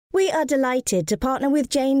We are delighted to partner with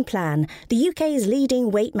Jane Plan, the UK's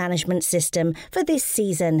leading weight management system, for this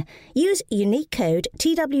season. Use unique code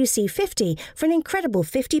TWC50 for an incredible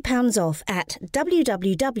 £50 off at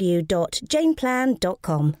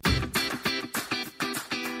www.janeplan.com.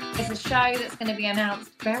 There's a show that's going to be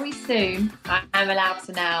announced very soon. I am allowed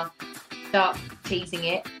to now start teasing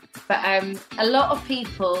it. But a lot of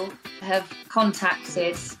people have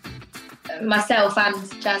contacted myself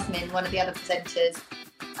and Jasmine, one of the other presenters,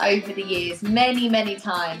 over the years, many, many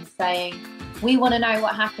times, saying, we want to know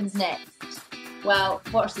what happens next. Well,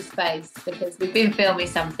 watch the space, because we've been filming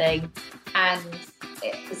something and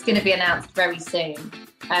it's going to be announced very soon.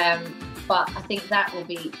 But I think that would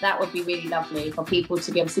be really lovely for people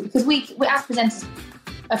to be able to see, because we as presenters,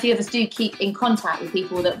 a few of us do keep in contact with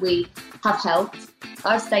people that we have helped.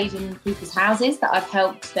 I've stayed in people's houses that I've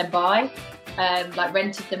helped them buy, like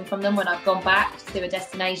rented them from them when I've gone back to a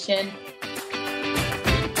destination.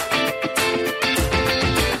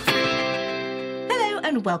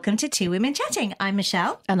 And welcome to Two Women Chatting. I'm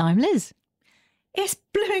Michelle. And I'm Liz. It's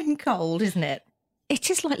blowing cold, isn't it? It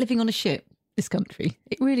is like living on a ship, this country.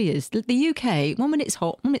 It really is. The UK, one minute it's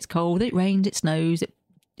hot, one minute it's cold, it rains, it snows,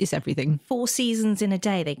 it's everything. 4 seasons in a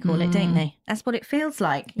day, they call it, don't they? That's what it feels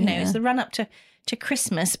like. You know, it's the run up to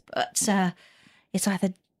Christmas, but it's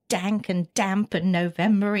either dank and damp and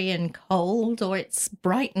November-y and cold, or it's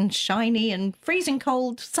bright and shiny and freezing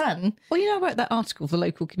cold sun. Well, you know, I wrote that article for the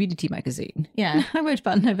local community magazine. Yeah. I wrote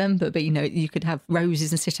about November, but, you know, you could have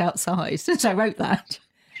roses and sit outside. Since I wrote that.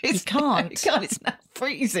 You can't. It's now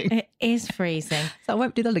freezing. It is freezing. So I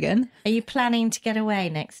won't do that again. Are you planning to get away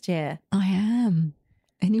next year? I am.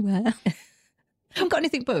 Anywhere. I haven't got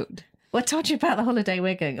anything booked. Well, I told you about the holiday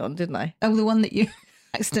we're going on, didn't I? Oh, the one that your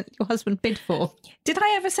husband bid for. Did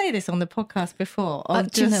I ever say this on the podcast before? Or we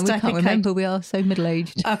can't remember. We are so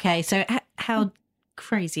middle-aged. Okay, so how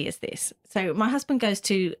crazy is this? So my husband goes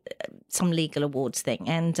to some legal awards thing,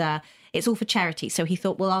 and it's all for charity. So he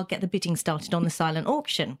thought, well, I'll get the bidding started on the silent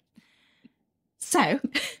auction. So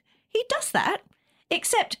he does that,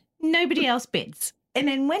 except nobody else bids. And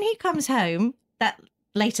then when he comes home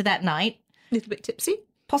later that night, A little bit tipsy.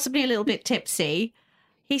 Possibly a little bit tipsy,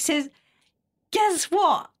 he says, guess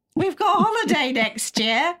what? We've got a holiday next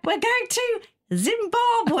year. We're going to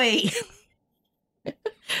Zimbabwe.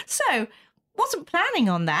 So, wasn't planning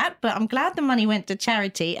on that, but I'm glad the money went to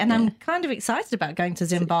charity, and I'm kind of excited about going to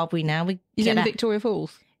Zimbabwe now. You're going to Victoria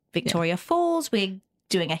Falls? Victoria Falls. We're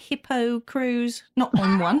doing a hippo cruise. Not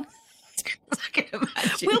on one. I can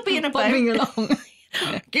imagine. We'll be in a boat. Bobbing along.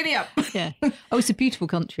 Giddy up. Yeah. Oh, it's a beautiful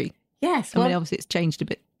country. Yes. I mean, obviously it's changed a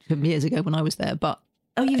bit from years ago when I was there, but...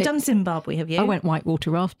 Oh, you've done Zimbabwe, have you? I went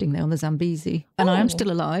whitewater rafting there on the Zambezi, and I am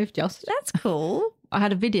still alive, just. That's cool. I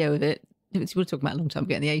had a video of it. We were talking about a long time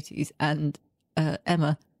ago in the 80s, and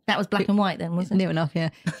Emma... That was black and white then, wasn't it? Near enough, yeah.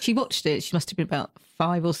 She watched it. She must have been about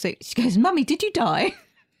 5 or 6. She goes, Mummy, did you die?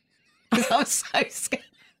 Because I was so scared.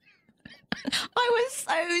 I was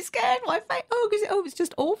so scared. My face. It was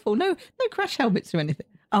just awful. No crash helmets or anything.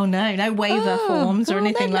 Oh no waiver forms or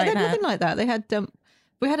anything like that. Nothing like that. They had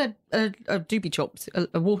we had a doobie chops, a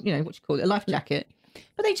what you call it, a life jacket.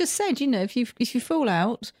 But they just said, if you fall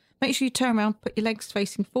out, make sure you turn around, put your legs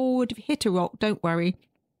facing forward. If you hit a rock, don't worry.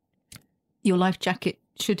 Your life jacket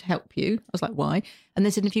should help you. I was like, why? And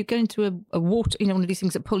they said, if you go into a water, one of these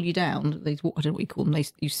things that pull you down, these, I don't know what you call them,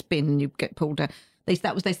 you spin and you get pulled down. They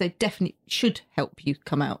definitely should help you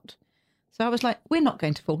come out. So I was like, we're not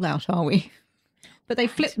going to fall out, are we? But they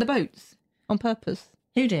flipped the boats on purpose.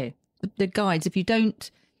 Who do? The guides, if you don't,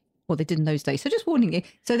 well, they did in those days. So just warning you.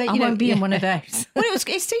 So they, I won't be in one of those. Well,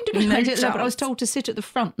 it seemed to be No but I was told to sit at the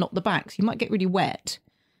front, not the back. So you might get really wet.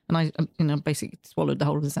 And I, basically swallowed the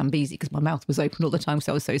whole of the Zambezi because my mouth was open all the time,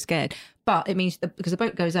 so I was so scared. But it means because the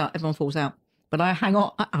boat goes out, everyone falls out. But I hang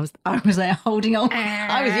on. I was there holding on.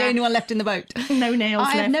 I was the only one left in the boat. No nails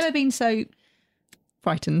left. I have never been so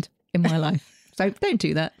frightened in my life. So don't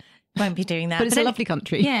do that. Won't be doing that. But it's a lovely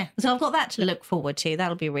country. Yeah. So I've got that to look forward to.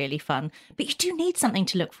 That'll be really fun. But you do need something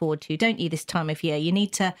to look forward to, don't you, this time of year? You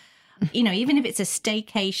need to, even if it's a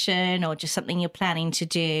staycation or just something you're planning to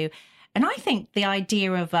do. And I think the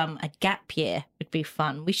idea of a gap year would be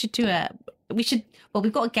fun. We've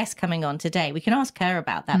got a guest coming on today. We can ask her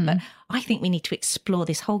about that. But I think we need to explore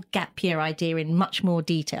this whole gap year idea in much more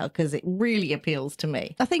detail because it really appeals to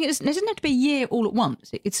me. I think it doesn't have to be a year all at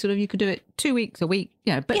once. It's sort of, you could do it 2 weeks, a week,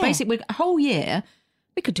 But basically a whole year,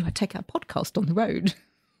 we could take our podcast on the road.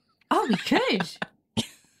 Oh, we could. I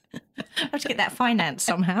have to get that financed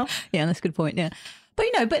somehow. Yeah, that's a good point, yeah. But,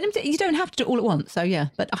 but you don't have to do it all at once. So, yeah,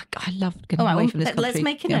 but I love getting away from this country. Let's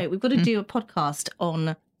make a note. We've got to do a podcast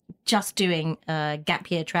on just doing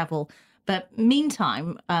gap year travel. But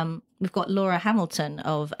meantime, we've got Laura Hamilton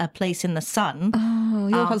of A Place in the Sun. Oh,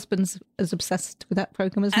 your husband's as obsessed with that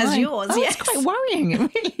programme as mine. yours, yes. It's quite worrying.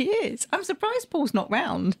 It really is. I'm surprised Paul's not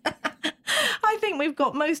round. I think we've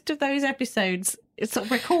got most of those episodes sort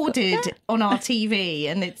of recorded on our TV,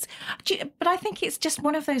 but I think it's just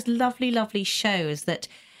one of those lovely, lovely shows that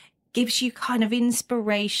gives you kind of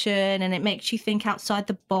inspiration, and it makes you think outside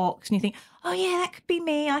the box, and you think, oh yeah, that could be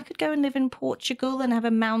me. I could go and live in Portugal and have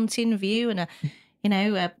a mountain view and a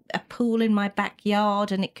pool in my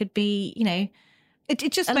backyard, and it could be,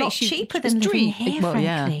 it just a makes lot you cheaper than living here,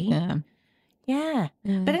 frankly. Yeah.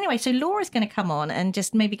 But anyway, so Laura's going to come on and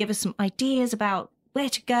just maybe give us some ideas about where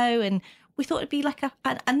to go, and we thought it'd be like a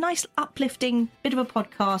nice uplifting bit of a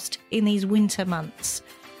podcast in these winter months.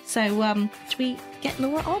 So should we get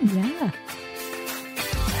Laura on? Yeah.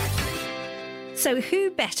 So who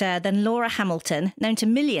better than Laura Hamilton, known to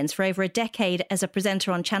millions for over a decade as a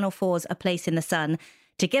presenter on Channel 4's A Place in the Sun,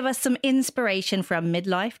 to give us some inspiration for a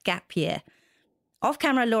midlife gap year. Off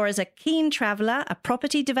camera, Laura's a keen traveller, a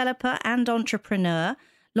property developer and entrepreneur,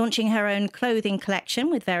 launching her own clothing collection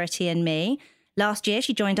with Verity and Me. Last year,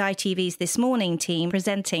 she joined ITV's This Morning team,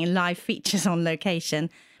 presenting live features on location.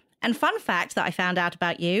 And fun fact that I found out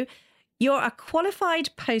about you, you're a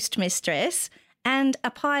qualified postmistress and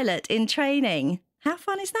a pilot in training. How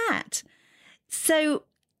fun is that? So,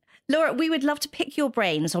 Laura, we would love to pick your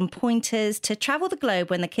brains on pointers to travel the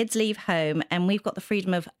globe when the kids leave home and we've got the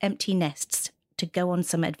freedom of empty nests to go on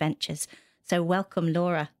some adventures. So welcome,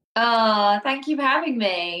 Laura. Oh, thank you for having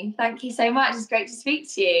me. Thank you so much. It's great to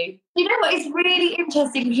speak to you. You know what? It's really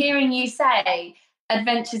interesting hearing you say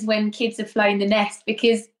adventures when kids have flown the nest,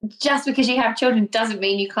 because just because you have children doesn't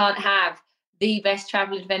mean you can't have the best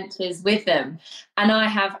travel adventures with them. And I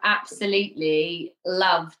have absolutely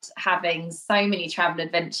loved having so many travel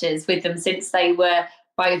adventures with them since they were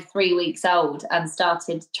both 3 weeks old and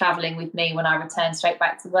started traveling with me when I returned straight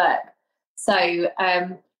back to work. So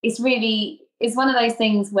it's one of those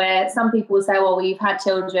things where some people will say, well, you've had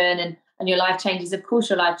children and your life changes. Of course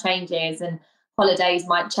your life changes and holidays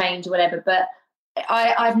might change or whatever, but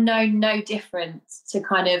I've known no difference to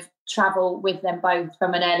kind of travel with them both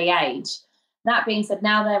from an early age. That being said,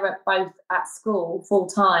 now they're both at school full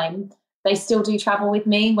time, they still do travel with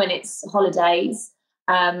me when it's holidays.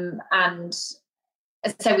 And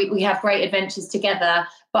so we have great adventures together.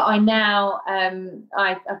 But I now,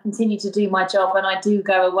 I continue to do my job, and I do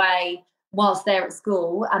go away whilst they're at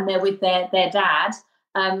school and they're with their dad.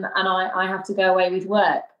 And I have to go away with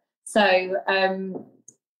work. So,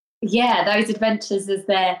 those adventures as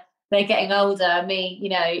they're getting older, me,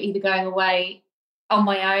 either going away on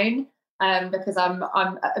my own, because I'm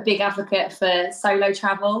a big advocate for solo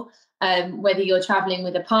travel, whether you're traveling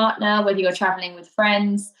with a partner, whether you're traveling with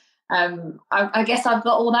friends. I guess I've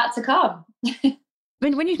got all that to come.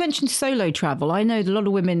 When you mentioned solo travel, I know that a lot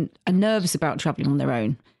of women are nervous about travelling on their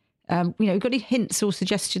own. Got any hints or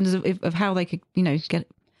suggestions of how they could,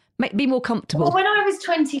 be more comfortable? Well, when I was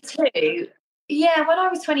 22,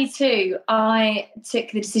 I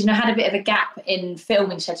took the decision. I had a bit of a gap in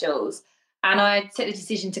filming schedules, and I took the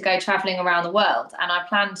decision to go travelling around the world, and I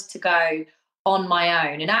planned to go on my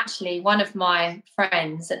own. And actually, one of my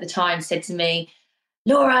friends at the time said to me,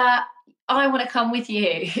 Laura, I want to come with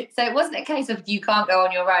you. So it wasn't a case of you can't go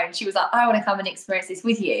on your own. She was like, I want to come and experience this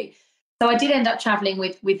with you. So I did end up travelling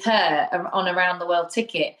with her on a round the world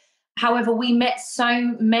ticket. However, we met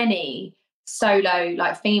so many solo,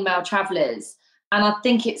 female travellers. And I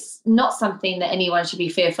think it's not something that anyone should be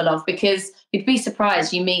fearful of, because you'd be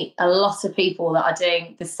surprised, you meet a lot of people that are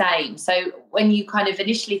doing the same. So when you kind of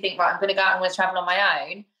initially think, right, I'm going to go out and I'm going to travel on my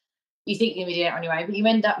own, you think you're going to be doing it on your own, but you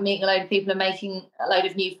end up meeting a load of people and making a load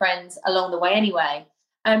of new friends along the way anyway.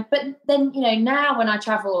 But then, now when I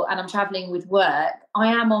travel and I'm travelling with work, I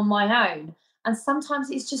am on my own. And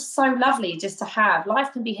sometimes it's just so lovely just to have.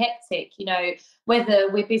 Life can be hectic,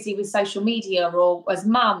 whether we're busy with social media or as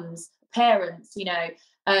mums, parents,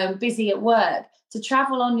 busy at work. To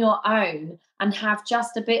travel on your own and have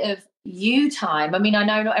just a bit of you time. I mean, I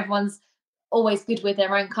know not everyone's always good with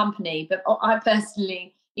their own company, but I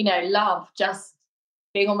personally, love just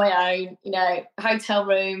being on my own, hotel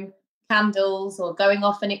room, candles, or going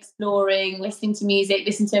off and exploring, listening to music,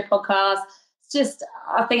 listening to a podcast. It's just,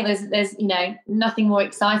 I think there's nothing more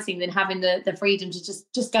exciting than having the freedom to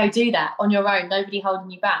just go do that on your own, nobody holding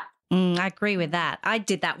you back. I agree with that. I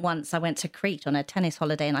did that once. I went to Crete on a tennis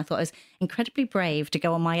holiday, and I thought it was incredibly brave to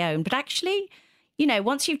go on my own. But actually,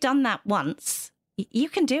 once you've done that once, you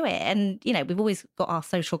can do it. And, you know, we've always got our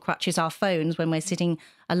social crutches, our phones when we're sitting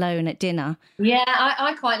alone at dinner. Yeah,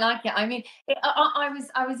 I quite like it. I mean, I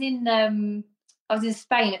was in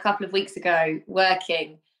Spain a couple of weeks ago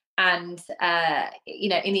working, and you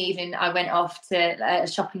know, in the evening I went off to a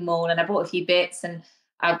shopping mall and I bought a few bits, and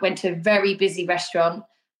I went to a very busy restaurant,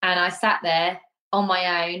 and I sat there on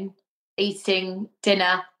my own eating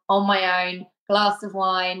dinner on my own, glass of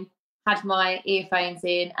wine, had my earphones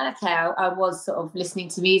in, and okay, I was sort of listening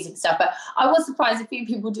to music stuff, but I was surprised a few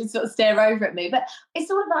people did sort of stare over at me. But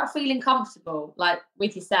it's all about feeling comfortable, like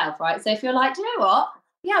with yourself, right? So if you're like, do you know what?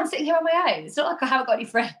 Yeah, I'm sitting here on my own. It's not like I haven't got any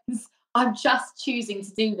friends. I'm just choosing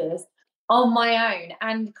to do this on my own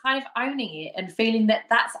and kind of owning it and feeling that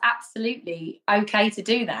that's absolutely okay to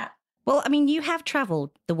do that. Well, I mean, you have travelled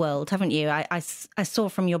the world, haven't you? I saw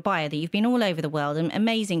from your bio that you've been all over the world in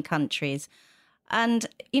amazing countries. And,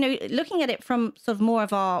 you know, looking at it from sort of more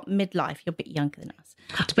of our midlife, you're a bit younger than us,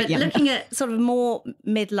 but looking at sort of more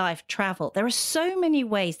midlife travel, there are so many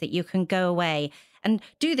ways that you can go away and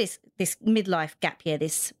do this midlife gap year.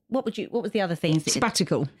 What was the other things?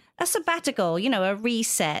 Sabbatical. A sabbatical, you know, a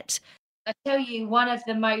reset. I tell you, one of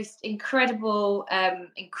the most incredible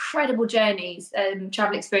journeys,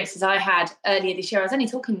 travel experiences I had earlier this year. I was only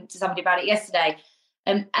talking to somebody about it yesterday.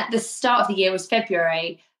 At the start of the year was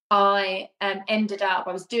February. I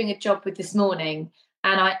was doing a job with This Morning,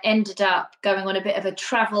 and I ended up going on a bit of a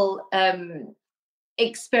travel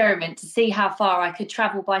experiment to see how far I could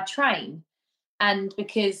travel by train. And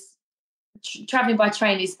because traveling by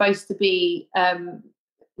train is supposed to be,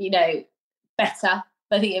 you know, better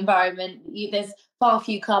for the environment. There's far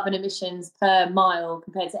few carbon emissions per mile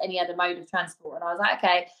compared to any other mode of transport. And I was like,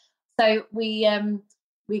 okay. So we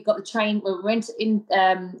got the train. We went in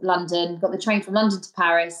London, got the train from London to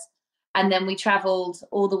Paris, and then we travelled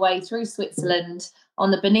all the way through Switzerland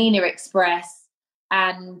on the Bernina Express,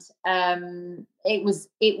 and it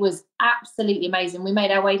was absolutely amazing. We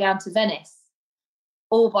made our way down to Venice,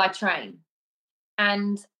 all by train,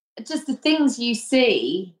 and just the things you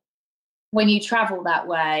see when you travel that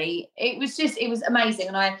way, it was amazing.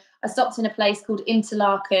 And I stopped in a place called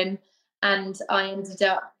Interlaken, and I ended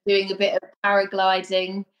up doing a bit of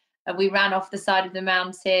paragliding. And we ran off the side of the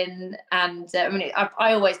mountain. And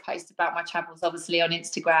I always post about my travels, obviously, on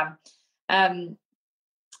Instagram. That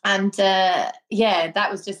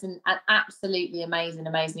was just an absolutely amazing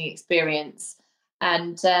experience.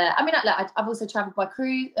 And I've also traveled by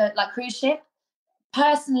cruise ship.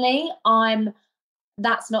 Personally,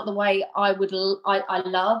 that's not the way I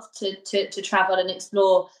love to travel and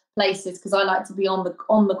explore places, because I like to be on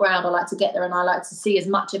the ground. I like to get there and I like to see as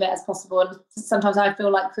much of it as possible. And sometimes I feel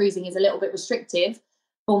like cruising is a little bit restrictive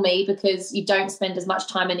for me, because you don't spend as much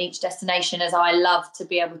time in each destination as I love to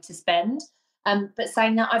be able to spend. But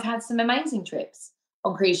saying that, I've had some amazing trips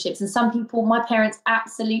on cruise ships, and some people, my parents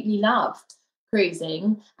absolutely loved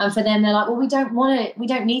cruising, and for them they're like, well, we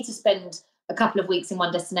don't need to spend a couple of weeks in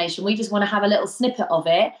one destination. We just want to have a little snippet of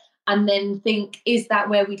it and then think, is that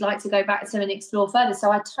where we'd like to go back to and explore further?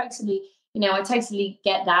 So I totally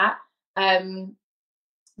get that.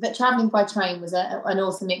 But traveling by train was an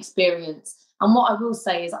awesome experience. And what I will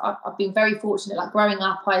say is I've been very fortunate. Like growing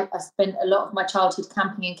up, I spent a lot of my childhood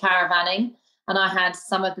camping and caravanning, and I had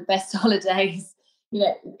some of the best holidays, you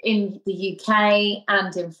know, in the UK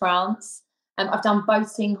and in France. I've done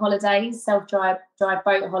boating holidays, self-drive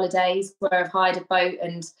boat holidays, where I've hired a boat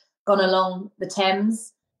and gone along the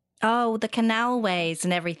Thames. Oh, the canalways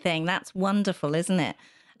and everything. That's wonderful, isn't it?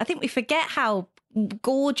 I think we forget how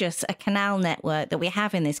gorgeous a canal network that we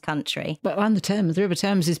have in this country. But around the Thames, the River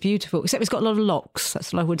Thames is beautiful, except it's got a lot of locks.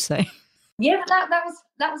 That's what I would say. Yeah, but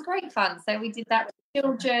that was great fun. So we did that with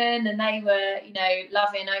children, and they were, you know,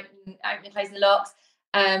 loving opening and closing the locks.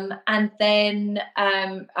 And then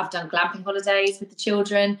I've done glamping holidays with the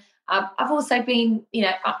children. I've also been, you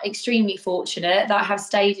know, extremely fortunate that I have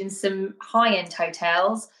stayed in some high-end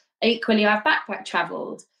hotels. Equally, I've backpack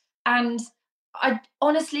travelled. And I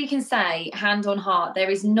honestly can say, hand on heart, there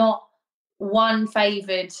is not one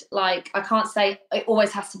favoured, like, I can't say it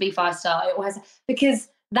always has to be 5-star. It always, because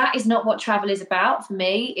that is not what travel is about for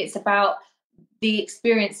me. It's about the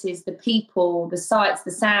experiences, the people, the sights,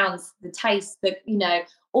 the sounds, the taste, you know,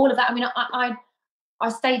 all of that. I mean, I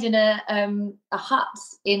stayed in a hut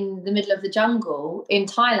in the middle of the jungle in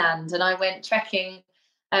Thailand, and I went trekking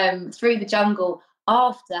through the jungle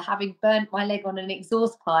after having burnt my leg on an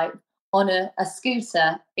exhaust pipe on a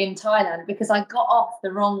scooter in Thailand, because I got off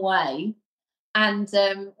the wrong way. And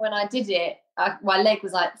when I did it, my leg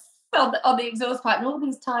was like on the exhaust pipe, and all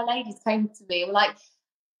these Thai ladies came to me and were like,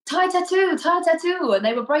 Thai tattoo. And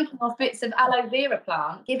they were breaking off bits of aloe vera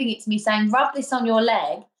plant, giving it to me, saying, rub this on your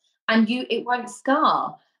leg and it won't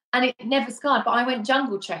scar. And it never scarred. But I went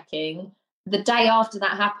jungle trekking the day after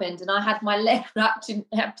that happened, and I had my leg wrapped in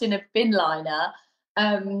a bin liner,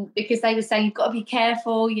 because they were saying, you've got to be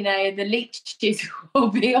careful, you know, the leeches will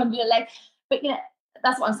be on your leg. But, you know,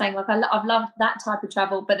 that's what I'm saying. Like, I've loved that type of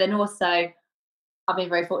travel, but then also I've been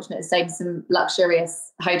very fortunate to stay in some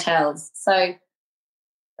luxurious hotels. So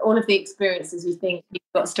all of the experiences, you think you've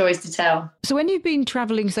got stories to tell. So when you've been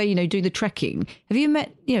travelling, say, you know, doing the trekking, have you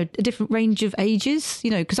met, you know, a different range of ages? You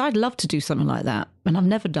know, because I'd love to do something like that, and I've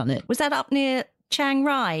never done it. Was that up near Chiang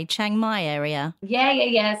Mai area?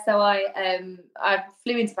 Yeah. So I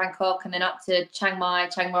flew into Bangkok and then up to Chiang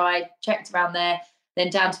Rai, checked around there, then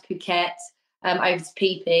down to Phuket, over to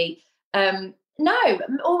Phi Phi. No,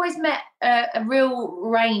 always met a real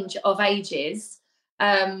range of ages.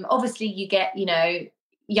 Obviously, you get, you know,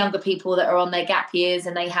 younger people that are on their gap years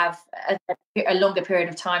and they have a longer period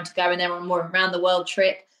of time to go and they're on more around the world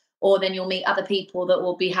trip, or then you'll meet other people that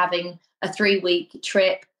will be having a 3-week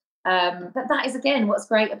trip. But that is, again, what's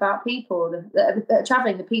great about people that are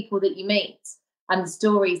traveling, the people that you meet and the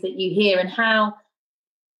stories that you hear, and how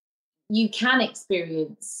you can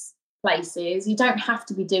experience places. You don't have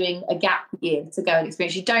to be doing a gap year to go and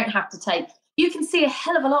experience. You don't have to you can see a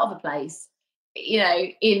hell of a lot of a place, you know,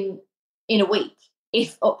 in a week.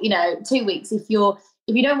 If, you know, 2 weeks, if you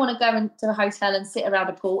don't want to go into a hotel and sit around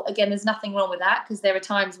a pool, again, there's nothing wrong with that, because there are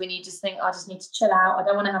times when you just think, I just need to chill out. I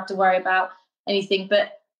don't want to have to worry about anything.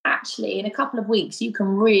 But actually, in a couple of weeks, you can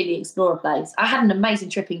really explore a place. I had an amazing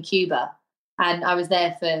trip in Cuba, and I was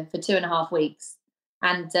there for 2.5 weeks.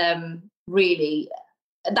 And really,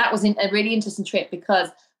 that was a really interesting trip, because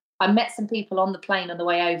I met some people on the plane on the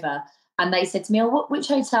way over, and they said to me, oh, which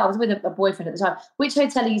hotel? I was with a boyfriend at the time. Which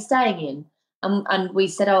hotel are you staying in? And we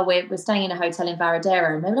said, oh, we're staying in a hotel in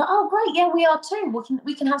Varadero. And they were like, oh, great, yeah, we are too.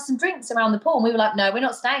 We can have some drinks around the pool. And we were like, no, we're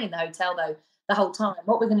not staying in the hotel, though, the whole time.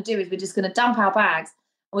 What we're going to do is we're just going to dump our bags,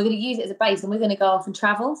 and we're going to use it as a base, and we're going to go off and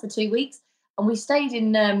travel for 2 weeks. And we stayed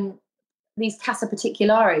in these Casa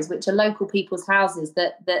Particulares, which are local people's houses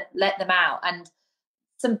that let them out, and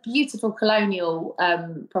some beautiful colonial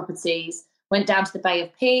properties. Went down to the Bay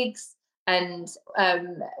of Pigs and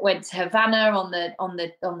went to Havana on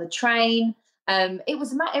the train. It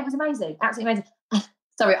was amazing, absolutely amazing.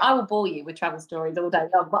 Sorry, I will bore you with travel stories all day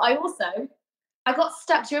long, but I got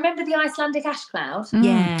stuck. Do you remember the Icelandic ash cloud?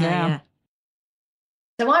 Yeah.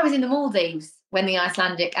 So I was in the Maldives when the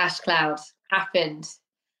Icelandic ash cloud happened,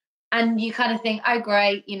 and you kind of think, oh,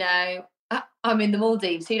 great, you know, I'm in the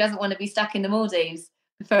Maldives. Who doesn't want to be stuck in the Maldives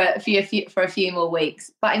for a few more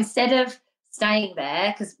weeks? But instead of staying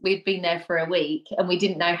there, because we'd been there for a week and we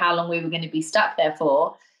didn't know how long we were going to be stuck there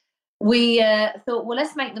for, we thought, well,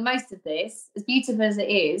 let's make the most of this. As beautiful as it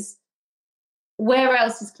is, where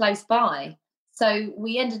else is close by? So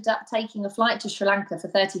we ended up taking a flight to Sri Lanka for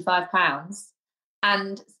 £35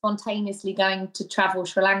 and spontaneously going to travel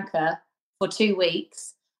Sri Lanka for 2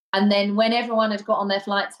 weeks. And then when everyone had got on their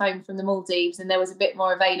flights home from the Maldives and there was a bit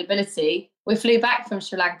more availability, we flew back from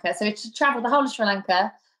Sri Lanka. So we travelled the whole of Sri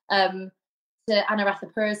Lanka, to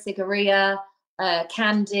Anuradhapura, Sigiriya,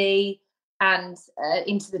 Kandy, and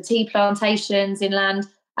into the tea plantations inland.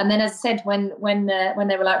 And then, as I said, when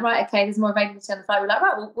they were like, right, okay, there's more availability on the flight, we were like,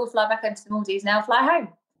 right, we'll fly back into the Maldives now, fly home.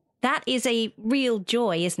 That is a real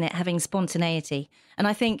joy, isn't it, having spontaneity? And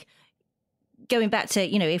I think going back to,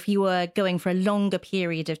 you know, if you were going for a longer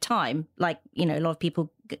period of time, like, you know, a lot of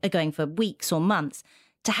people are going for weeks or months,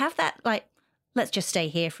 to have that, like, let's just stay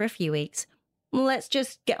here for a few weeks. Let's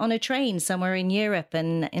just get on a train somewhere in Europe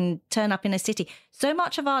and turn up in a city. So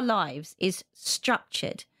much of our lives is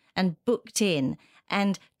structured and booked in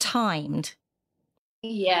and timed.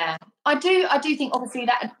 Yeah, I do think obviously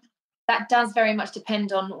that does very much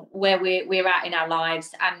depend on where we're at in our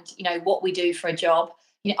lives and, you know, what we do for a job.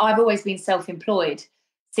 You know, I've always been self-employed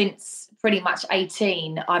since pretty much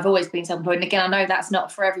 18. I've always been self-employed. And again, I know that's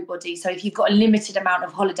not for everybody. So if you've got a limited amount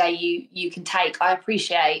of holiday you can take, I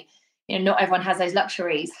appreciate, you know, not everyone has those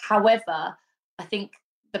luxuries. However, I think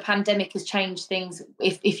the pandemic has changed things.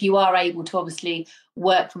 If you are able to obviously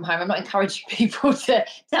work from home, I'm not encouraging people to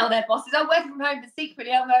tell their bosses, I'm working from home, but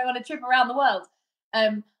secretly I'm going on a trip around the world.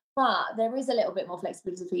 But there is a little bit more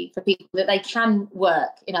flexibility for people that they can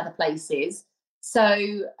work in other places.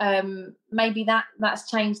 So maybe that's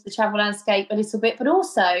changed the travel landscape a little bit. But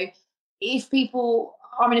also, if people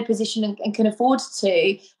are in a position and can afford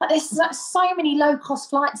to, like, there's like so many low-cost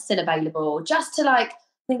flights still available, just to like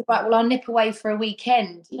think about, well, I'll nip away for a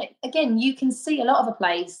weekend. You know, again, you can see a lot of a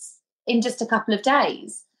place in just a couple of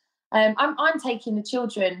days. I'm taking the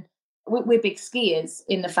children. We're big skiers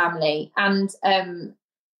in the family, and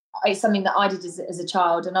it's something that I did as a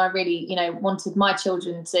child, and I really, wanted my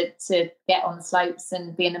children to get on the slopes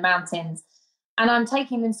and be in the mountains. And I'm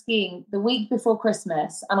taking them skiing the week before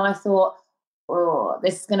Christmas, and I thought, oh,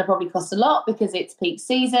 this is going to probably cost a lot because it's peak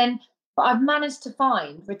season. But I've managed to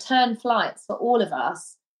find return flights for all of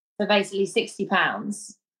us for basically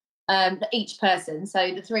 £60 each person.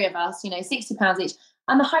 So the three of us, £60 each,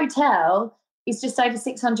 and the hotel is just over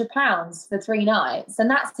 £600 for 3 nights, and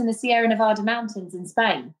that's in the Sierra Nevada mountains in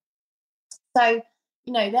Spain. So,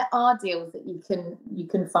 there are deals that you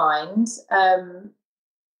can find,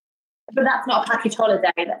 but that's not a package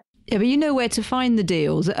holiday. Yeah, but you know where to find the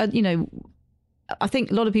deals. I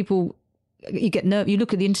think a lot of people, you get nervous. You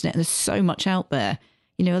look at the internet, and there's so much out there.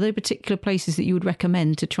 Are there particular places that you would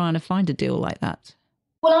recommend to try and find a deal like that?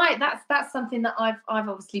 Well, that's something that I've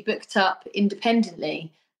obviously booked up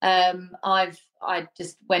independently. I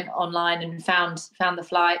just went online and found the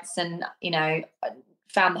flights, and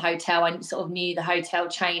found the hotel. I sort of knew the hotel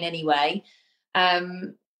chain anyway.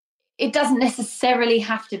 It doesn't necessarily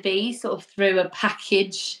have to be sort of through a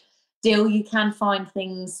package deal. You can find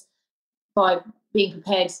things by being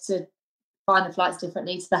prepared to find the flights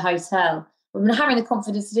differently to the hotel. But having the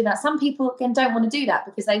confidence to do that. Some people, again, don't want to do that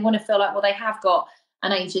because they want to feel like, well, they have got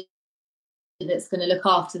an agent that's going to look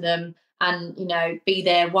after them and, be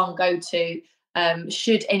their one go-to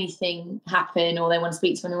should anything happen or they want to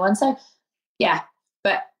speak to anyone. So, yeah,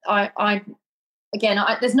 but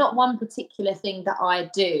there's not one particular thing that I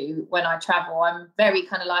do when I travel. I'm very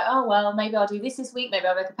kind of like, oh, well, maybe I'll do this week. Maybe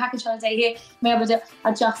I'll make a package holiday here. Maybe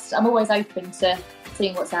I'm always open to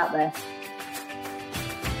seeing what's out there.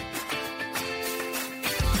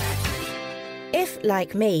 If,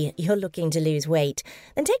 like me, you're looking to lose weight,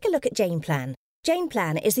 then take a look at Jane Plan. Jane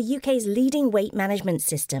Plan is the UK's leading weight management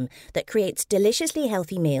system that creates deliciously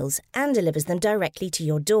healthy meals and delivers them directly to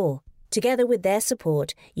your door. Together with their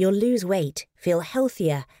support, you'll lose weight, feel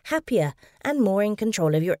healthier, happier, and more in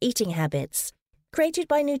control of your eating habits. Created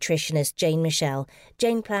by nutritionist Jane Michelle,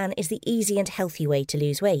 Jane Plan is the easy and healthy way to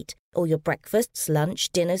lose weight. All your breakfasts,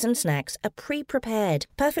 lunch, dinners and snacks are pre-prepared,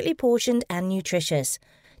 perfectly portioned and nutritious,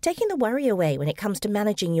 taking the worry away when it comes to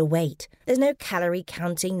managing your weight. There's no calorie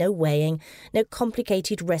counting, no weighing, no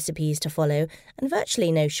complicated recipes to follow, and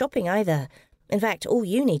virtually no shopping either. In fact, all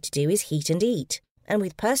you need to do is heat and eat. And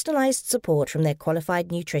with personalised support from their qualified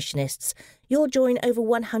nutritionists, you'll join over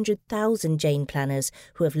 100,000 Jane Planners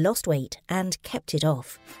who have lost weight and kept it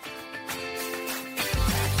off.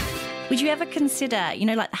 Would you ever consider,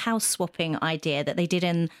 like the house swapping idea that they did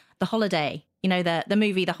in The Holiday? The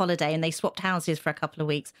movie The Holiday, and they swapped houses for a couple of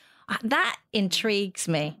weeks. That intrigues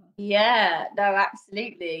me. Yeah, no,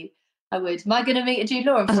 absolutely. I would. Am I going to meet a Jude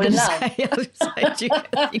Law and fall in love?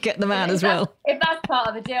 You get the man as well. If that's part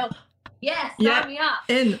of the deal, yes, sign me up.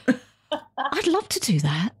 In. I'd love to do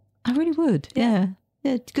that. I really would. Yeah.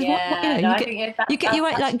 Yeah, because you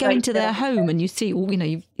get going to their home and you see all,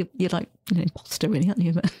 you're like, imposter really, aren't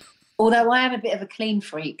you? Although I am a bit of a clean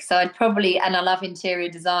freak, so I'd probably, and I love interior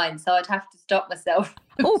design, so I'd have to stop myself.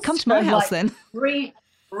 Oh, come to my house then.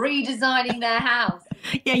 Redesigning their house.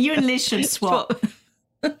 Yeah, you and Liz should swap.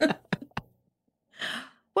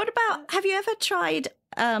 What about, have you ever tried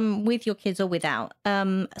with your kids or without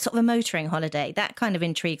sort of a motoring holiday? That kind of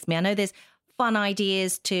intrigues me. I know there's fun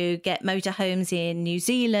ideas to get motorhomes in New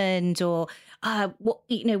Zealand or an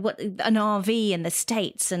RV in the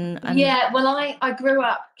States and yeah, well I grew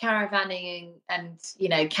up caravanning and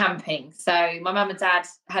camping. So my mum and dad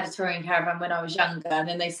had a touring caravan when I was younger, and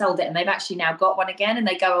then they sold it, and they've actually now got one again, and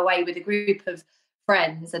they go away with a group of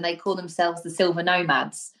friends and they call themselves the Silver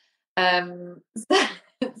Nomads.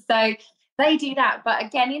 So they do that. But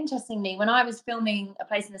again, interestingly, when I was filming A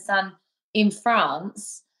Place in the Sun in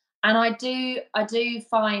France, and I do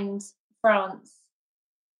find France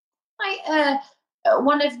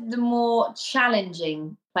one of the more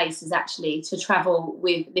challenging places actually to travel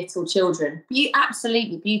with little children.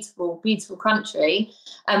 Absolutely beautiful country,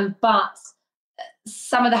 but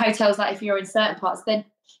some of the hotels, like if you're in certain parts, then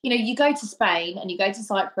you go to Spain and you go to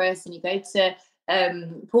Cyprus and you go to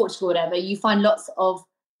Portugal, whatever, you find lots of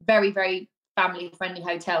very, very family friendly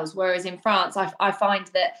hotels, whereas in France I find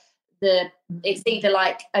that it's either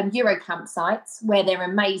like Euro campsites where they're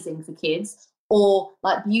amazing for kids, or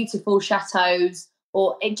like beautiful chateaus,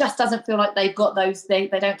 or it just doesn't feel like they've got those, they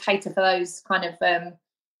don't cater for those kind of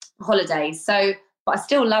holidays. So, but I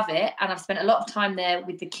still love it, and I've spent a lot of time there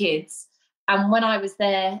with the kids. And when I was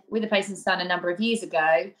there with A Place in the Sun a number of years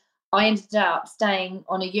ago, I ended up staying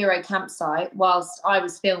on a Euro campsite whilst I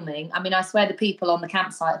was filming. I mean, I swear the people on the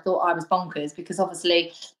campsite thought I was bonkers, because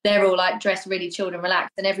obviously they're all like dressed really chilled and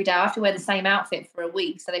relaxed. And every day I have to wear the same outfit for a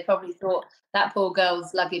week. So they probably thought that poor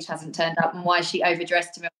girl's luggage hasn't turned up and why is she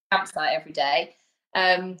overdressed to be on the campsite every day.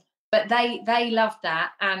 But they loved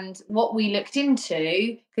that. And what we looked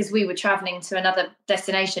into, because we were traveling to another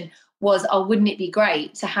destination, was, oh, wouldn't it be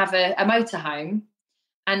great to have a motorhome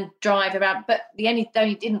and drive around? But the only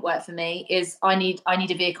didn't work for me is I need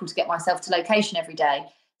a vehicle to get myself to location every day.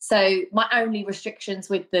 So my only restrictions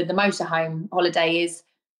with the motorhome holiday is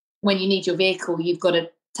when you need your vehicle, you've got to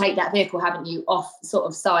take that vehicle, haven't you, off sort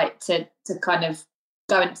of site to kind of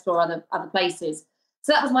go and explore other places.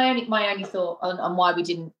 So that was my only thought on why we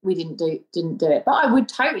didn't do it. But I would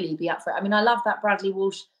totally be up for it. I mean, I love that Bradley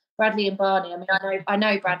and Barney. I mean, I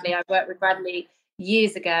know Bradley. I worked with Bradley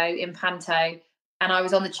years ago in Panto, and I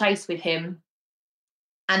was on the chase with him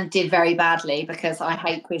and did very badly because I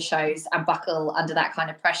hate quiz shows and buckle under that kind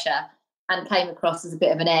of pressure, and came across as a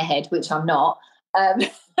bit of an airhead, which I'm not.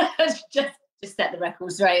 Just set the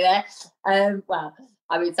record straight there. Well,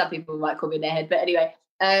 I mean, some people might call me an airhead, but anyway.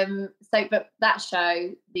 But that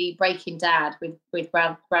show, the Breaking Dad with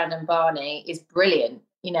Brad and Barney, is brilliant.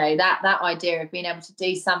 You know, that idea of being able to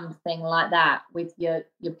do something like that with your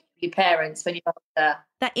parents when you're older.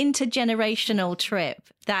 That intergenerational trip,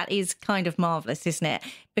 that is kind of marvellous, isn't it?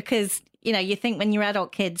 Because, you know, you think when your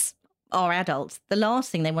adult kids are adults, the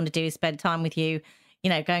last thing they want to do is spend time with you,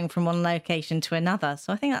 you know, going from one location to another.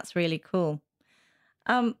 So I think that's really cool.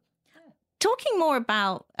 Talking more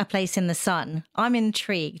about A Place in the Sun, I'm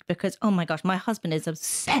intrigued because, oh my gosh, my husband is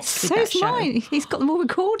obsessed with that show. So is mine. He's got them all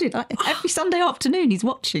recorded. Every Sunday afternoon he's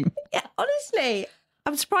watching. Yeah, honestly.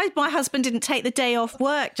 I'm surprised my husband didn't take the day off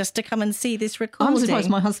work just to come and see this recording. I'm surprised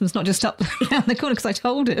my husband's not just up down the corner, because I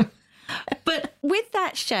told him. But with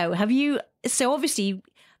that show, so obviously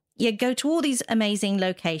you go to all these amazing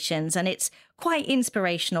locations and it's quite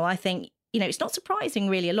inspirational. I think, you know, it's not surprising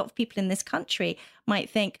really. A lot of people in this country might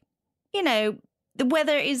think, you know, the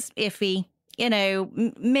weather is iffy, you know,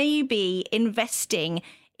 maybe investing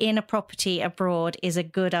in a property abroad is a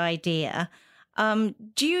good idea.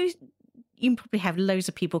 You probably have loads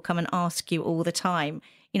of people come and ask you all the time,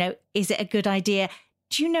 you know, is it a good idea?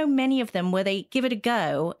 Do you know many of them where they give it a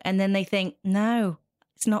go and then they think, no,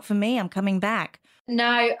 it's not for me, I'm coming back?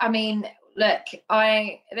 No, I mean, look,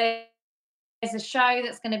 there's a show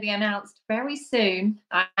that's going to be announced very soon.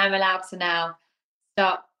 I am allowed to now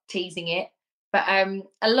start teasing it, but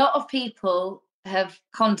a lot of people have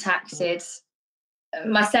contacted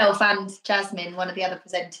myself and Jasmine, one of the other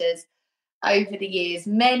presenters, over the years,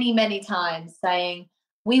 many times, saying,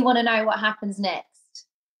 we want to know what happens next.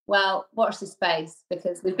 Well, watch this space,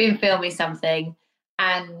 because we've been filming something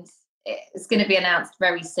and it's going to be announced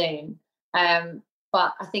very soon.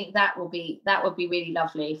 But I think that would be really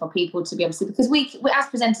lovely for people to be able to see, because we as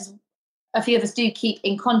presenters, a few of us do keep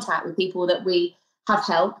in contact with people that we have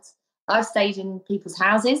helped. I've stayed in people's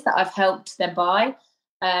houses that I've helped them buy,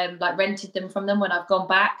 like rented them from them when I've gone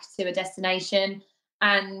back to a destination.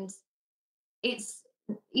 And it's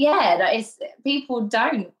people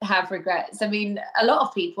don't have regrets. I mean, a lot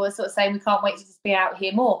of people are sort of saying we can't wait to just be out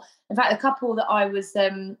here more. In fact, the couple that I was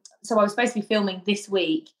I was supposed to be filming this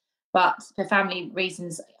week, but for family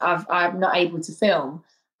reasons I'm not able to film.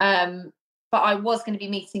 But I was going to be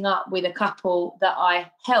meeting up with a couple that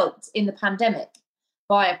I helped in the pandemic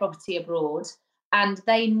buy a property abroad, and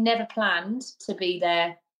they never planned to be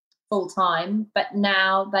there full time, but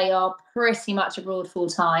now they are pretty much abroad full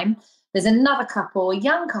time. There's another couple, a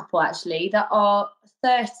young couple actually, that are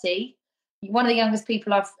 30. One of the youngest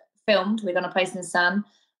people I've filmed with on A Place in the Sun,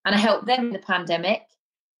 and I helped them in the pandemic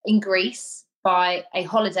in Greece buy a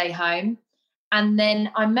holiday home. And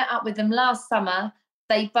then I met up with them last summer.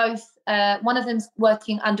 They both, one of them's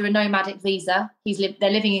working under a nomadic visa. They're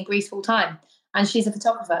living in Greece full time, and she's a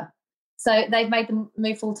photographer. So they've made them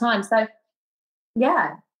move full time. So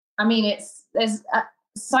yeah, I mean, there's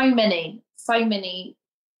so many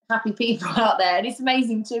happy people out there, and it's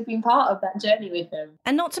amazing to have been part of that journey with them.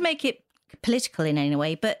 And not to make it political in any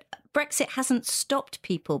way, but Brexit hasn't stopped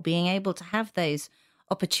people being able to have those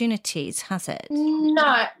opportunities, has it?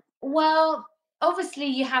 No. Well, obviously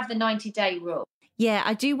you have the 90-day rule. Yeah,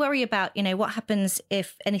 I do worry about, you know, what happens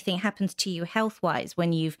if anything happens to you health-wise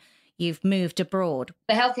when you've moved abroad.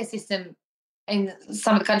 The healthcare system in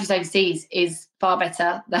some of the countries overseas is far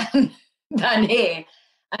better than here.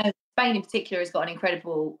 Spain in particular has got an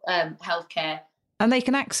incredible healthcare. And they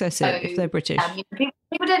can access it if they're British.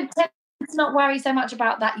 People don't tend to not worry so much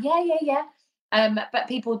about that. Yeah. But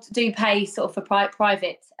people do pay sort of for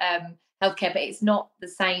private healthcare, but it's not the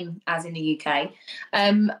same as in the UK.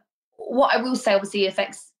 What I will say, obviously,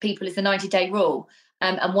 affects people is the 90-day rule.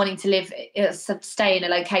 And wanting to stay in a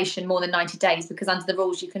location more than 90 days, because under the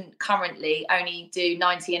rules you can currently only do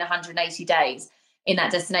 90 and 180 days in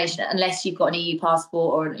that destination, unless you've got an EU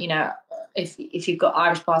passport, or if you've got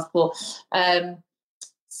Irish passport.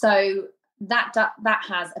 So that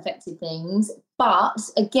has affected things. But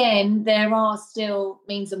again, there are still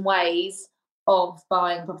means and ways of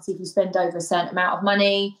buying property. If you spend over a certain amount of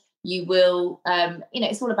money, you will,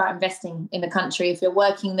 it's all about investing in the country. If you're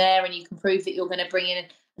working there and you can prove that you're going to bring in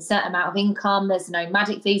a certain amount of income, there's a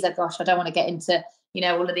nomadic visa. Gosh, I don't want to get into,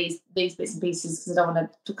 all of these bits and pieces, because I don't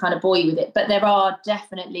want to kind of bore you with it. But there are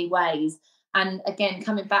definitely ways. And again,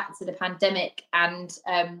 coming back to the pandemic and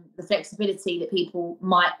the flexibility that people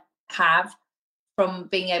might have from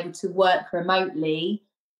being able to work remotely,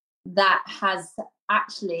 that has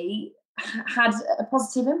actually had a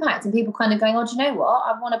positive impact, and people kind of going, oh, do you know what,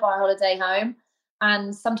 I want to buy a holiday home,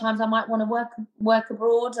 and sometimes I might want to work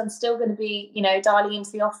abroad. I'm still going to be dialing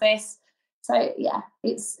into the office. So yeah,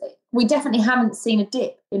 we definitely haven't seen a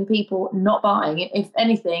dip in people not buying it. If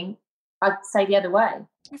anything, I'd say the other way.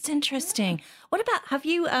 That's interesting. What about, have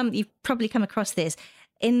you you've probably come across this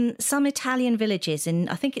in some Italian villages in,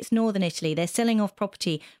 I think it's northern Italy, they're selling off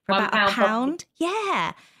property for about £1. Property.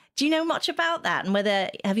 Yeah. Do you know much about that? And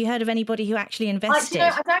have you heard of anybody who actually invested?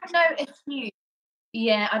 I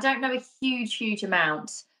don't know a huge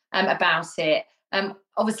amount about it.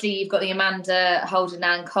 Obviously, you've got the Amanda Holden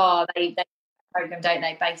and Carr. They program, don't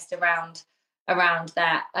they, based around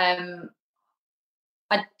that.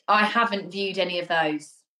 I haven't viewed any of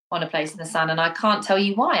those on A Place in the Sun, and I can't tell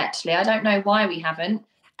you why. Actually, I don't know why we haven't.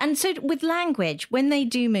 And so, with language, when they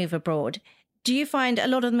do move abroad, do you find a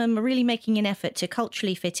lot of them are really making an effort to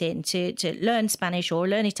culturally fit in, to learn Spanish or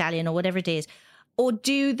learn Italian or whatever it is? Or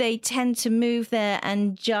do they tend to move there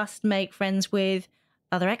and just make friends with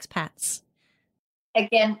other expats?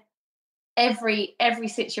 Again, every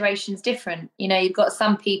situation's different. You've got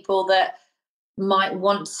some people that might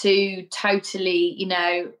want to totally,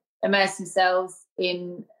 immerse themselves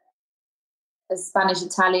in a Spanish,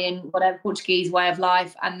 Italian, whatever, Portuguese way of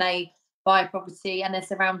life, and they buy property and they're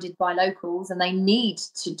surrounded by locals, and they need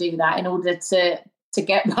to do that in order to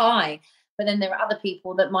get by. But then there are other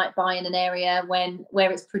people that might buy in an area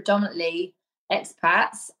where it's predominantly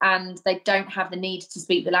expats and they don't have the need to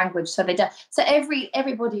speak the language, so they don't. So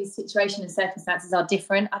everybody's situation and circumstances are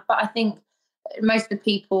different. But I think most of the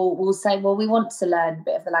people will say, well, we want to learn a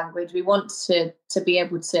bit of the language, we want to be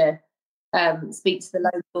able to speak to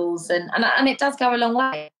the locals, and it does go a long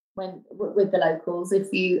way with the locals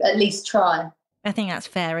if you at least try. I think that's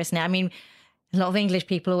fair, isn't it? I mean, a lot of English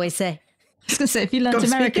people always say, I was going to say, if you learned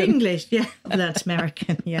American. English, yeah. I've learnt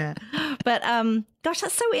American, yeah. But gosh,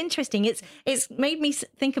 that's so interesting. It's made me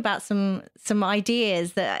think about some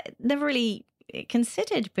ideas that I never really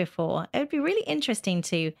considered before. It would be really interesting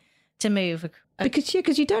to move. Because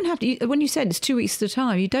you don't have to, when you said it's 2 weeks at a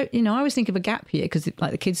time, you don't, I always think of a gap year because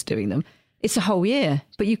like the kids doing them. It's a whole year,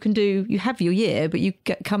 but you have your year, but you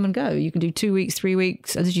come and go. You can do 2 weeks, 3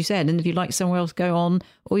 weeks, as you said. And if you like somewhere else, go on,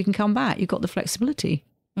 or you can come back. You've got the flexibility.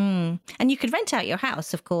 And you could rent out your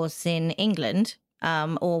house, of course, in England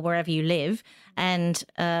or wherever you live, and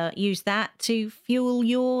use that to fuel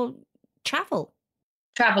your travel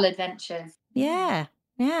adventures. Yeah.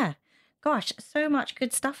 Gosh, so much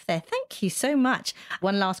good stuff there. Thank you so much.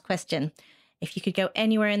 One last question. If you could go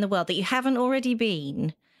anywhere in the world that you haven't already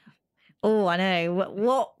been, oh, I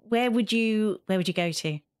know. Where would you go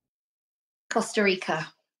to? Costa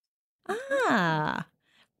Rica. Ah,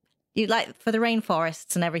 you like for the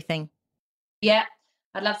rainforests and everything? Yeah,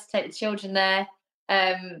 I'd love to take the children there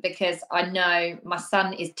because I know my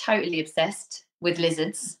son is totally obsessed with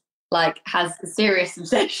lizards, like has a serious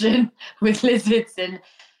obsession with lizards. And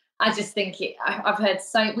I just think I've heard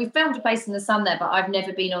we filmed A Place in the Sun there, but I've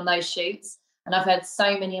never been on those shoots. And I've heard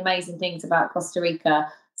so many amazing things about Costa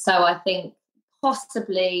Rica. So I think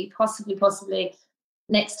possibly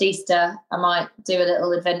next Easter, I might do a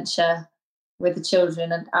little adventure with the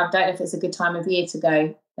children. And I don't know if it's a good time of year to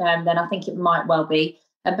go. Then I think it might well be.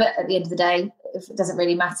 But at the end of the day, if it doesn't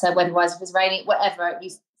really matter weather-wise, if it's raining, whatever,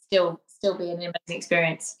 you still be an amazing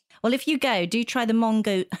experience. Well, if you go, do try the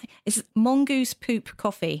mongoose poop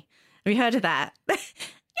coffee. Have you heard of that?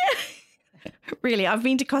 Yeah. Really, I've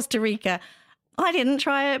been to Costa Rica. I didn't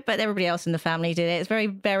try it, but everybody else in the family did it. It's very,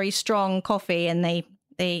 very strong coffee, and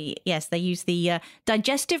they use the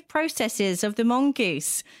digestive processes of the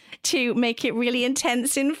mongoose to make it really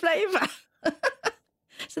intense in flavour.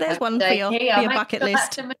 So there's one for your bucket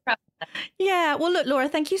list. Yeah. Well, look, Laura,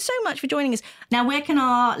 thank you so much for joining us. Now, where can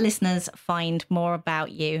our listeners find more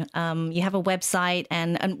about you? You have a website,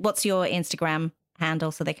 and what's your Instagram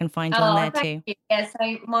handle so they can find you on there too? You. Yeah,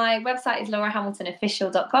 so my website is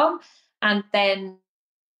laurahamiltonofficial.com, and then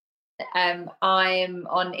I'm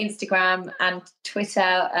on Instagram and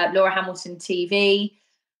Twitter, Laura Hamilton TV.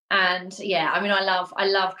 And yeah, I mean, I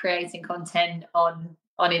love creating content on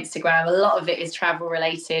Instagram. A lot of it is travel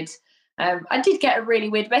related. I did get a really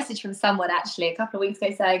weird message from someone actually a couple of weeks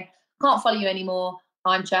ago saying, "Can't follow you anymore.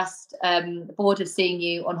 I'm just bored of seeing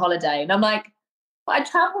you on holiday." And I'm like, "But I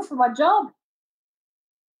travel for my job.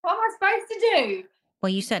 What am I supposed to do?" Well,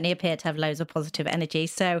 you certainly appear to have loads of positive energy.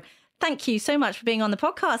 So thank you so much for being on the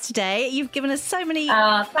podcast today. You've given us so many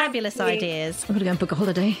fabulous ideas. I'm going to go and book a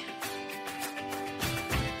holiday.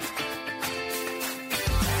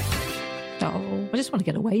 Oh, I just want to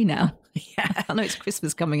get away now. Yeah, I know it's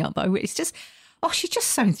Christmas coming up, but it's just, she's just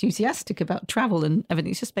so enthusiastic about travel and everything.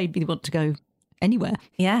 It's just made me want to go anywhere.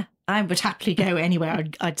 Yeah, I would happily go anywhere.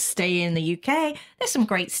 I'd stay in the UK. There's some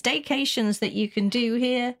great staycations that you can do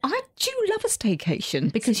here. I do love a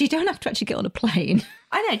staycation because you don't have to actually get on a plane.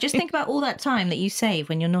 I know. Just think about all that time that you save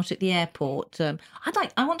when you're not at the airport. I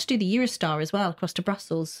want to do the Eurostar as well, across to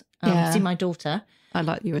Brussels. See my daughter. I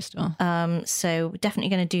like the Eurostar. So definitely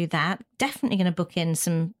going to do that. Definitely going to book in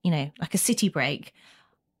some, like a city break.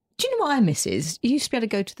 Do you know what I miss is you used to be able to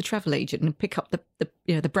go to the travel agent and pick up the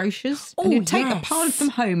brochers. And you'd take a pile from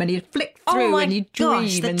home and you'd flick through and you'd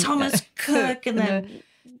dream. The Thomas Cook and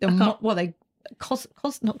not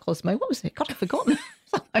Cosmo. What was it? God, I've forgotten.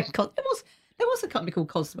 There was a company called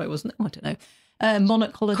Cosmo, wasn't it? I don't know.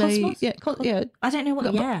 Monarch Holiday. Cosmos? Yeah. I don't know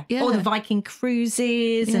what. Yeah. Or the Viking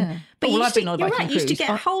cruises. Yeah. But I've been on a Viking cruise. You used to get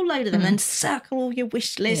a whole load of them and circle all your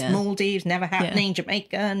wish list. Yeah. Maldives, never happening.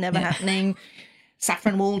 Jamaica, never happening.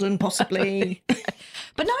 Saffron Walden, possibly.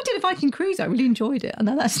 But no, I did a Viking cruise. I really enjoyed it. I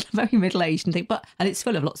know that's very middle-aged and and it's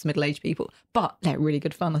full of lots of middle-aged people. But they're really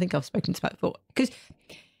good fun. I think I've spoken to that before. Because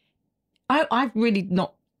I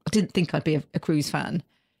didn't think I'd be a cruise fan.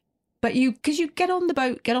 But because you get on the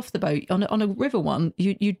boat, get off the boat on a river one,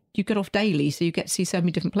 you get off daily, so you get to see so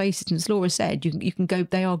many different places. And as Laura said, you can go.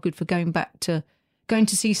 They are good for going to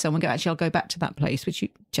see someone. Go, actually, I'll go back to that place, which you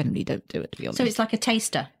generally don't do it, to be honest. So it's like a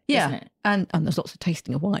taster, isn't it? And there's lots of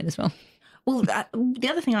tasting of wine as well. Well, the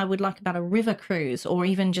other thing I would like about a river cruise, or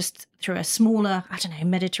even just through a smaller,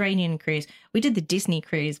 Mediterranean cruise. We did the Disney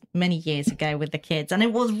cruise many years ago with the kids, and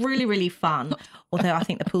it was really, really fun. Although I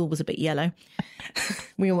think the pool was a bit yellow.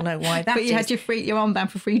 We all know why that. But you had your armband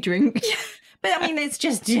for free drink. But I mean, there's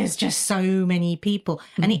just so many people,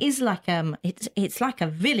 and it is like it's like a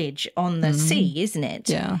village on the sea, isn't it?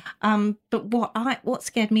 Yeah. But what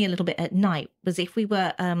scared me a little bit at night was if we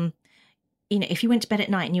were if you went to bed at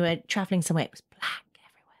night and you were traveling somewhere, it was black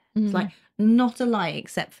everywhere. It's like not a light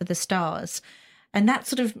except for the stars. And that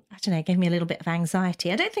sort of, gave me a little bit of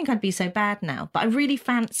anxiety. I don't think I'd be so bad now, but I really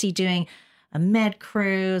fancy doing a med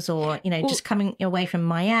cruise or, just coming away from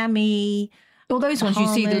Miami. Well, those ones you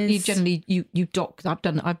see that you generally, you dock. I've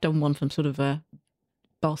done one from sort of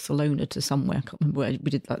Barcelona to somewhere. I can't remember where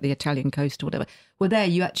we did, like the Italian coast or whatever. Well, there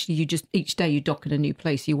you just each day you dock in a new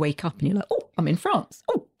place. You wake up and you're like, oh, I'm in France.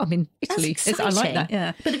 Oh, I'm in Italy. I like that.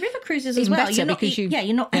 Yeah. But the river cruises as well. You're not,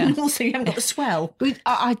 you're not. And also you haven't got the swell.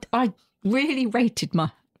 I really rated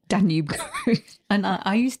my Danube cruise, and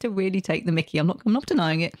I used to really take the mickey. I'm not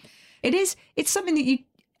denying it. It's something that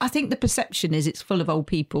I think the perception is it's full of old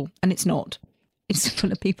people, and it's not. It's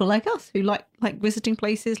full of people like us who like visiting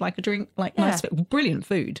places, like a drink, like nice, brilliant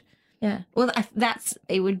food. Yeah. Well,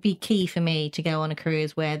 it would be key for me to go on a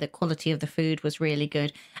cruise where the quality of the food was really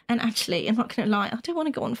good. And actually, I'm not going to lie, I don't want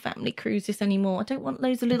to go on family cruises anymore. I don't want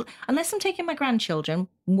loads of little, unless I'm taking my grandchildren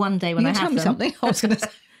one day when I have them. Tell me something. I was going to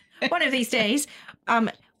say. One of these days,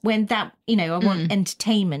 when that, I want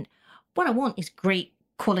entertainment. What I want is great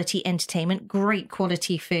quality entertainment, great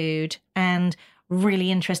quality food, and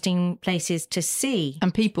really interesting places to see.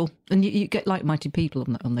 And people. And you get like-minded people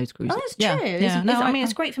on those cruises. Oh, that's true. Yeah.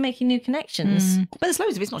 It's great for making new connections. But there's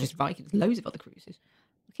loads of it. It's not just Viking. There's loads of other cruises.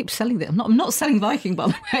 I keep selling them. I'm not selling Viking, by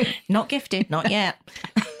the way. Not gifted. Not yet.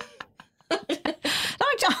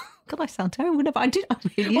 God, I sound terrible, but I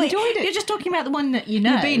really enjoyed it. You're just talking about the one that you've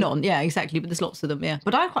been on, yeah, exactly. But there's lots of them, yeah.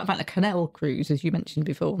 But I quite find a canal cruise, as you mentioned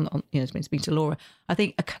before, it's been speaking to Laura. I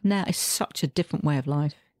think a canal is such a different way of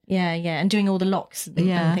life. Yeah, and doing all the locks and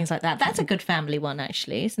things like that. That's a good family one,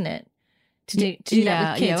 actually, isn't it? To do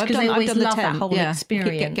that with kids, because they always love that whole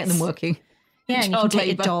experience. Get them working. Yeah, and you can take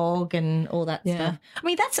your dog and all that stuff. I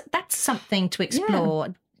mean, that's something to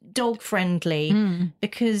explore. dog friendly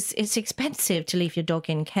because it's expensive to leave your dog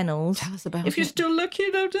in kennels. Tell us about If you're it. still lucky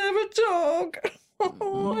enough to have a dog. I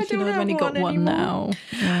don't I've have only got one anymore. now.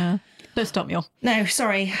 Yeah. Don't stop me off. No,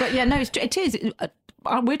 sorry. But yeah, no, it is.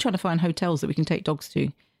 We're trying to find hotels that we can take dogs to,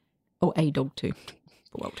 or a dog to.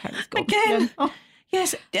 Well, thanks God. Again. Yeah. Oh.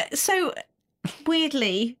 Yes. So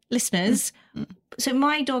weirdly, listeners, so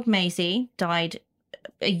my dog Maisie died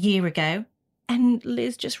a year ago, and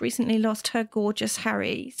Liz just recently lost her gorgeous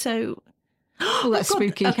Harry. So, Oh, that's God.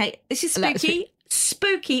 spooky. Okay, this is That's spooky.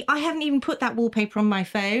 Spooky. I haven't even put that wallpaper on my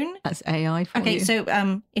phone. That's AI for Okay, you.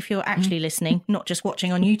 so if you're actually listening, not just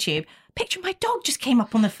watching on YouTube, picture my dog just came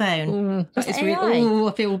up on the phone. Ooh, that It's is really. AI. Oh,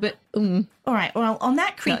 I feel a bit. All right, well, on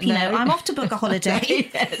that creepy No. note, I'm off to book a holiday.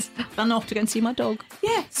 Yes, I'm off to go and see my dog.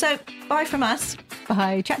 Yeah, so bye from us.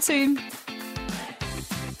 Bye. Chat soon.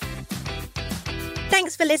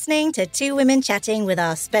 Thanks for listening to Two Women Chatting with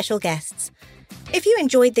our special guests. If you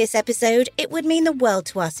enjoyed this episode, it would mean the world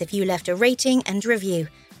to us if you left a rating and review.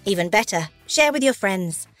 Even better, share with your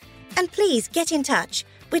friends. And please get in touch.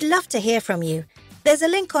 We'd love to hear from you. There's a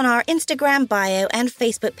link on our Instagram bio and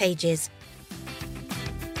Facebook pages.